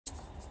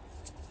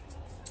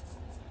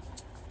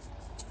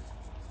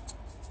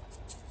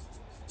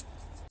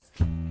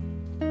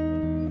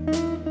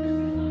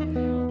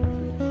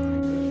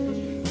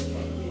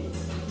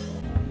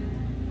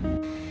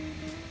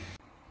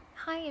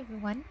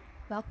everyone,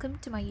 welcome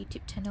to my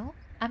YouTube channel.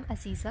 I'm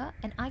Aziza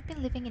and I've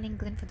been living in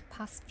England for the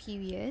past few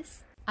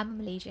years. I'm a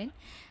Malaysian.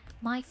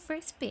 My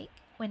first pick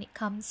when it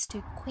comes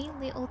to quaint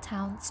little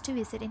towns to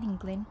visit in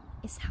England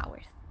is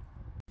Haworth.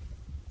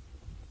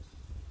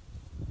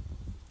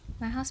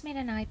 My housemate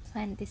and I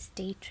planned this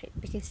day trip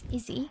because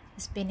Izzy,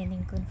 who's been in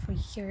England for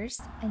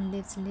years and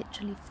lives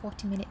literally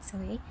 40 minutes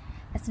away,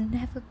 has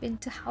never been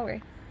to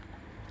Haworth.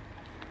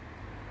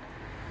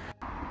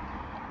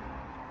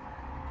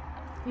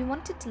 We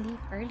wanted to leave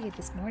earlier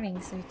this morning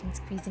so we can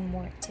squeeze in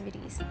more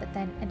activities, but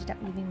then ended up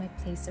leaving my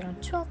place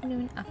around 12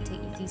 noon after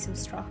Izzy's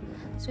Ustra,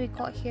 so we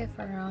got here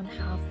for around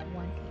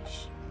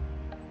 1:30ish.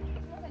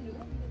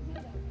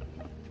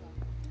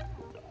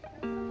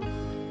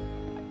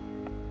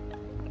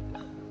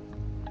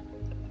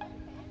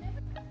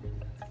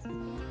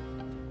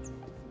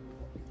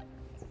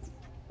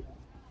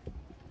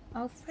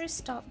 Our first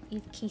stop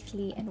is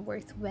Keighley and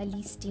Worth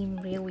Valley Steam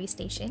Railway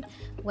Station,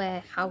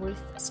 where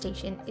Haworth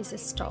Station is a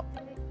stop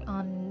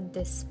on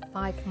this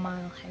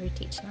 5-mile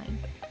heritage line.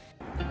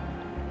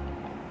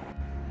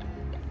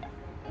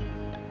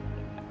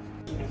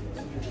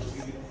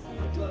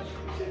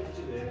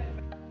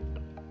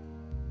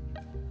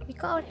 We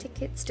got our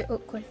tickets to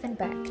Oakworth and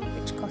back,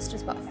 which cost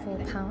us about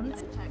 £4.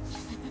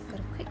 Got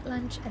a quick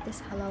lunch at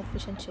this halal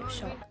fish and chip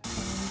shop, and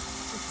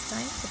it's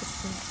time for the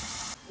steam.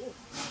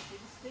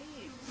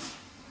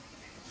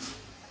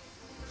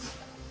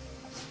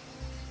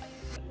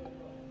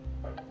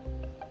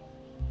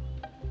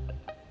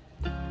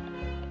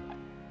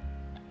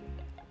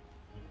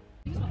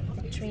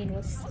 The train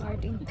was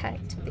sardine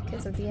packed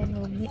because of the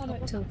annual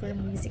mid-October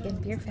music and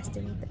beer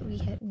festival that we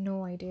had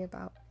no idea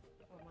about.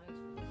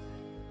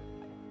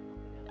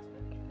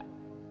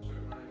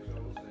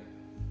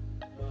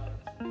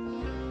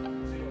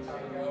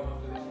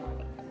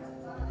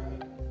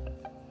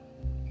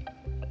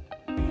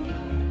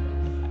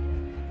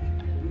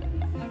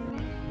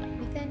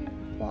 We then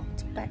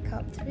walked back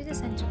up through the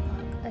Central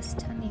Park, a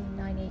stunning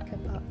 9-acre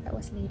park that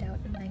was laid out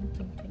in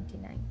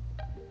 1929.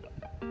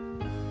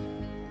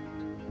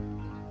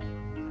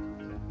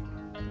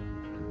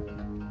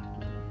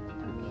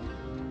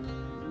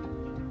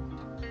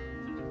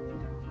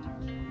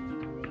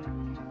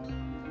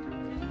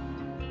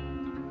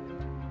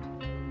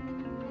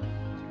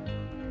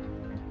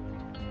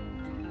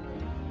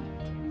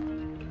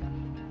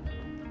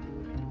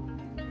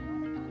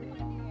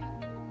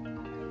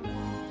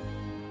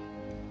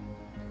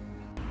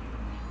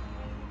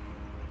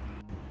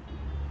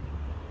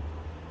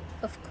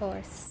 Of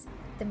course,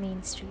 the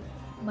main street,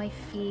 my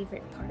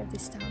favorite part of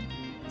this town.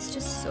 It's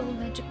just so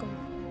magical.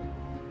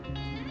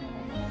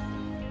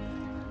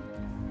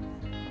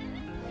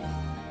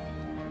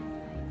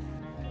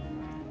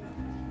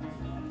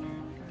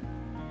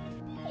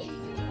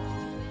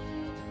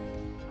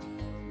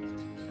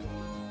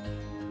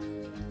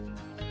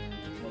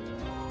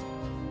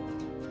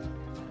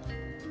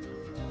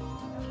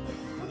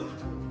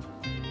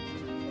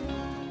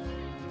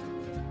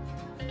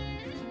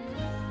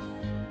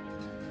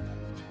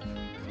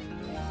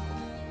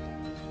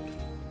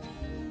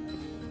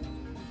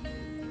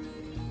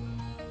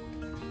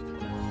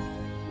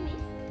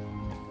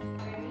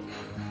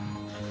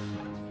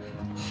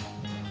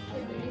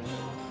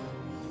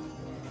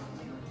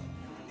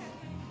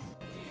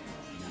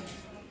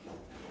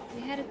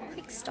 We had a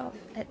quick stop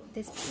at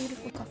this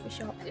beautiful coffee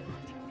shop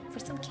for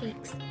some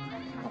cakes,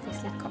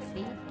 obviously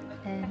coffee,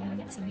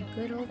 and some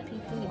good old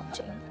people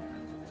watching.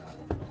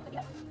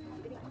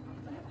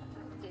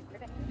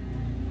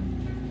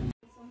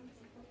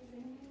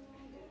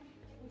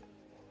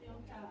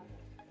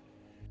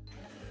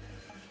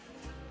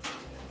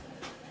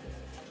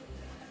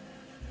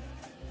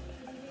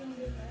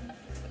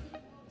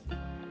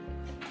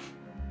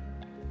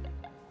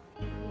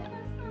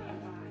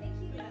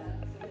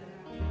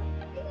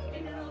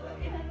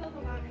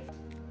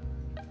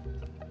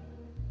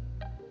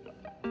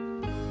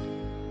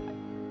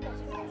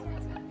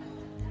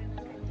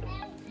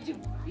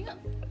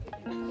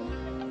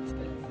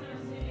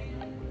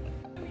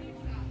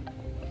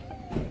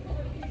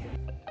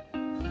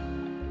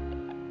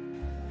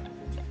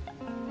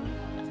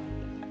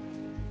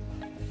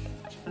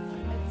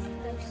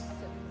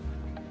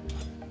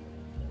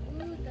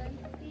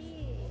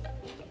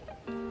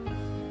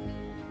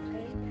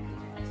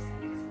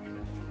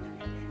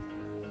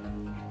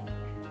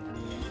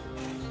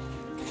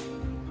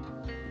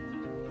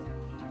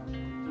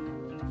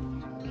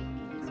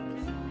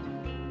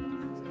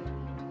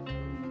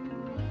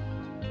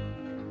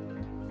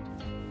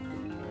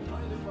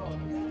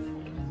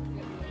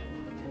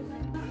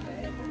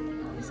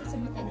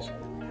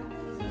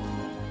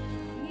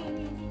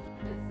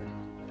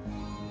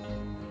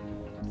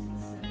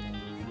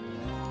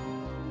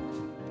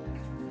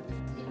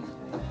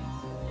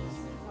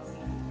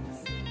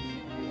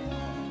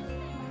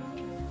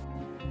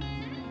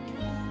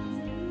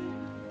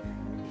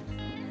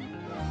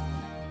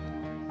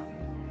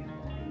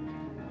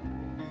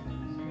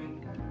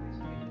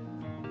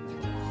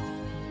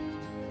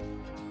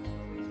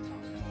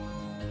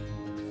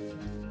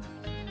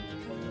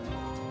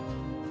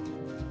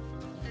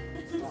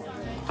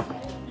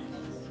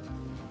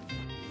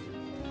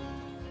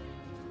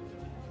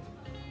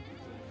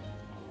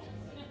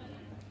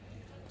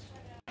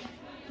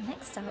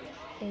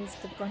 is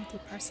the Bronte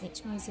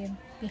Parsonage Museum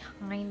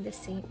behind the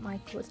St.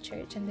 Michael's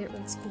Church and their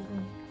old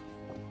schoolroom.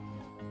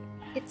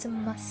 It's a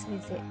must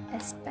visit,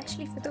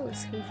 especially for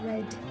those who've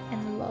read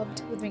and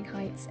loved Wuthering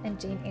Heights and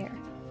Jane Eyre.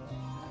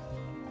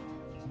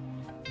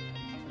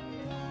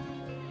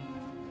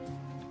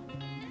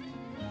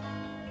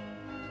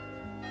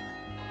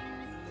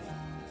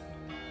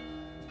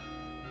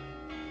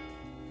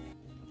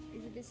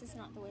 This is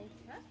not the way.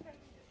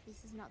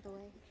 This is not the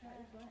way.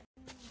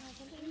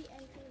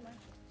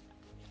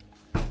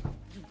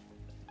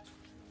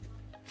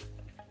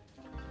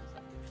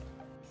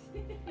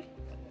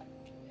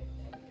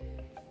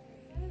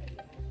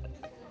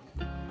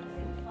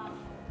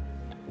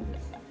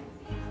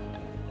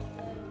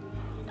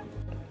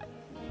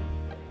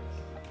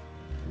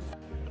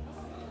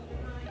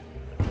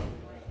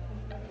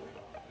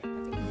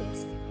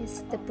 This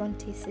is the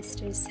Bronte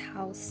sisters'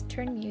 house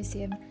turned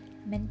museum,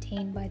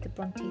 maintained by the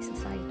Bronte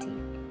Society.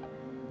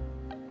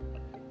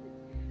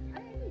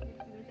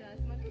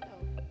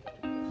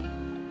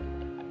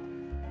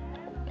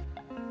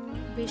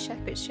 Wish I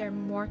could share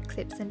more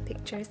clips and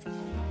pictures,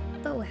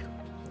 but well,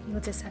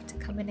 you'll just have to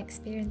come and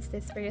experience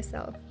this for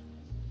yourself.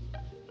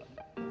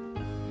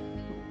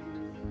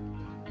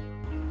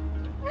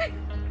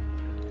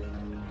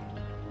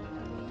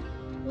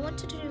 We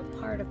wanted to do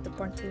part of the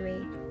Bronte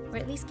Way, or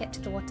at least get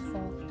to the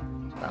waterfall,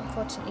 but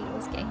unfortunately it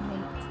was getting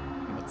late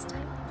and it's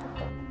time to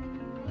go home.